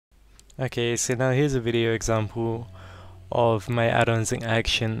Okay, so now here's a video example of my add-ons in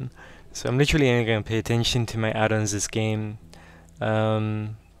action. So I'm literally only going to pay attention to my add-ons this game.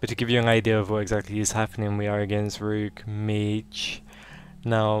 But to give you an idea of what exactly is happening, we are against Rogue Mage.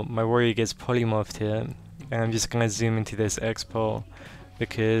 Now my warrior gets polymorphed here, and I'm just going to zoom into this expo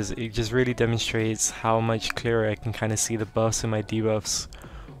because it just really demonstrates how much clearer I can kind of see the buffs and my debuffs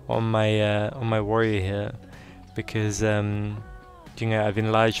on my warrior here, because I've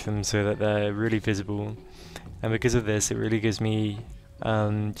enlarged them so that they're really visible, and because of this, it really gives me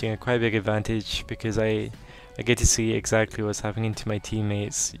quite a big advantage because I get to see exactly what's happening to my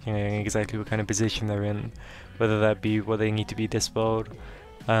teammates, exactly what kind of position they're in, whether that be what they need to be dispelled,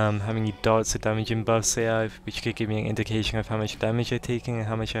 how many dots or damaging buffs they have, which could give me an indication of how much damage they're taking and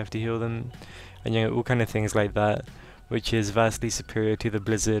how much I have to heal them, and all kind of things like that, which is vastly superior to the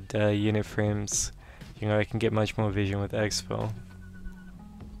Blizzard unit frames. I can get much more vision with Expo.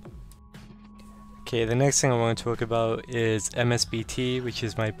 Okay, the next thing I want to talk about is MSBT, which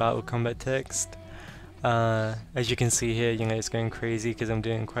is my battle combat text. As you can see here, it's going crazy because I'm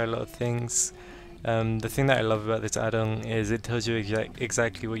doing quite a lot of things. The thing that I love about this add-on is it tells you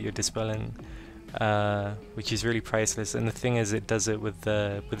exactly what you're dispelling, which is really priceless. And the thing is, it does it with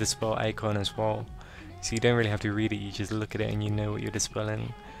the spell icon as well, so you don't really have to read it. You just look at it and you know what you're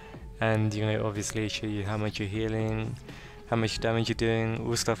dispelling. And obviously show you how much you're healing, how much damage you're doing,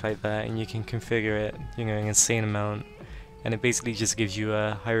 all stuff like that, and you can configure it, an insane amount, and it basically just gives you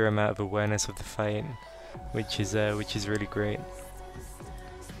a higher amount of awareness of the fight, which is really great.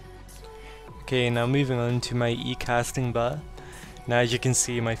 Okay, now moving on to my e-casting bar. Now as you can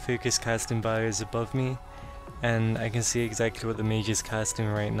see, my focus casting bar is above me, and I can see exactly what the mage is casting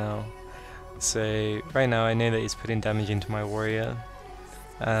right now. So right now I know that he's putting damage into my warrior,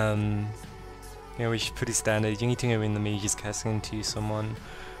 which is pretty standard. You need to know when the mage is casting into someone,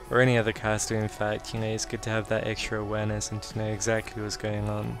 or any other caster in fact. It's good to have that extra awareness and to know exactly what's going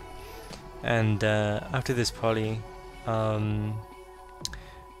on. And after this poly, the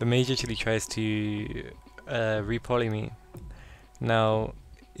mage actually tries to re-poly me. Now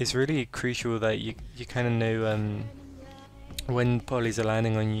it's really crucial that you kind of know when polys are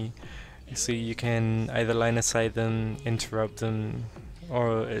landing on you, so you can either line aside them, interrupt them,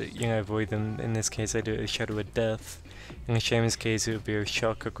 or avoid them. In this case I do a Shadow of Death. In a Shaman's case it would be a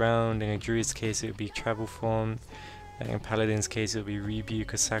Shock of Ground. In a Druid's case it would be Travel Form. In a Paladin's case it would be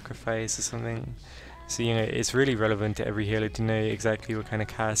Rebuke or Sacrifice or something. So it's really relevant to every healer to know exactly what kind of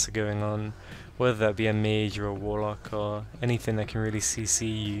casts are going on, whether that be a mage or a warlock or anything that can really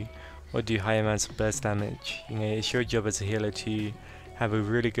CC you or do high amounts of burst damage. It's your job as a healer to have a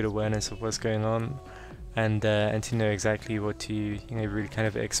really good awareness of what's going on, and to know exactly what to really kind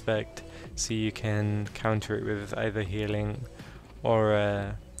of expect, so you can counter it with either healing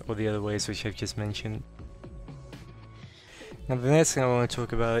or the other ways which I've just mentioned. Now the next thing I want to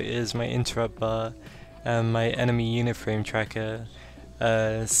talk about is my interrupt bar and my enemy unit frame tracker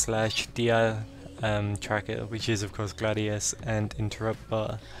slash DR tracker, which is of course Gladius and interrupt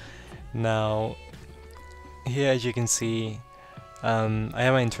bar. Now here, as you can see, I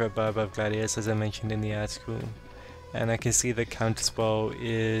have my interrupt bar above Gladius, as I mentioned in the article, and I can see the counter spell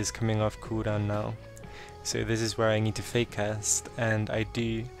is coming off cooldown now. So this is where I need to fake cast, and I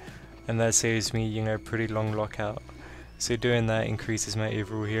do, and that saves me a pretty long lockout. So doing that increases my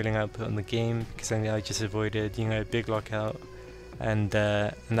overall healing output on the game, because I just avoided a big lockout, and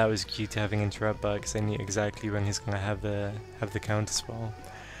that was due to having interrupt bar, because I knew exactly when he's going to have the counter spell.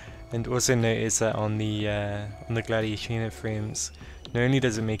 And also notice that on the Gladius unit frames, not only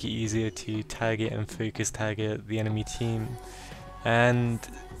does it make it easier to target and focus target the enemy team, and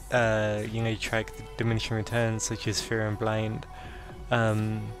track the diminishing returns such as Fear and Blind,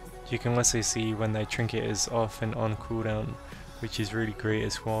 you can also see when their trinket is off and on cooldown, which is really great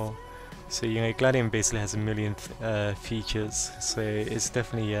as well. So Gladium basically has a million features, so it's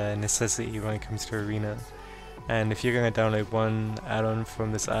definitely a necessity when it comes to Arena. And if you're going to download one add-on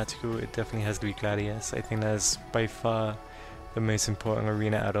from this article, it definitely has to be Gladius. I think that's by far the most important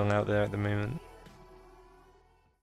Arena add-on out there at the moment.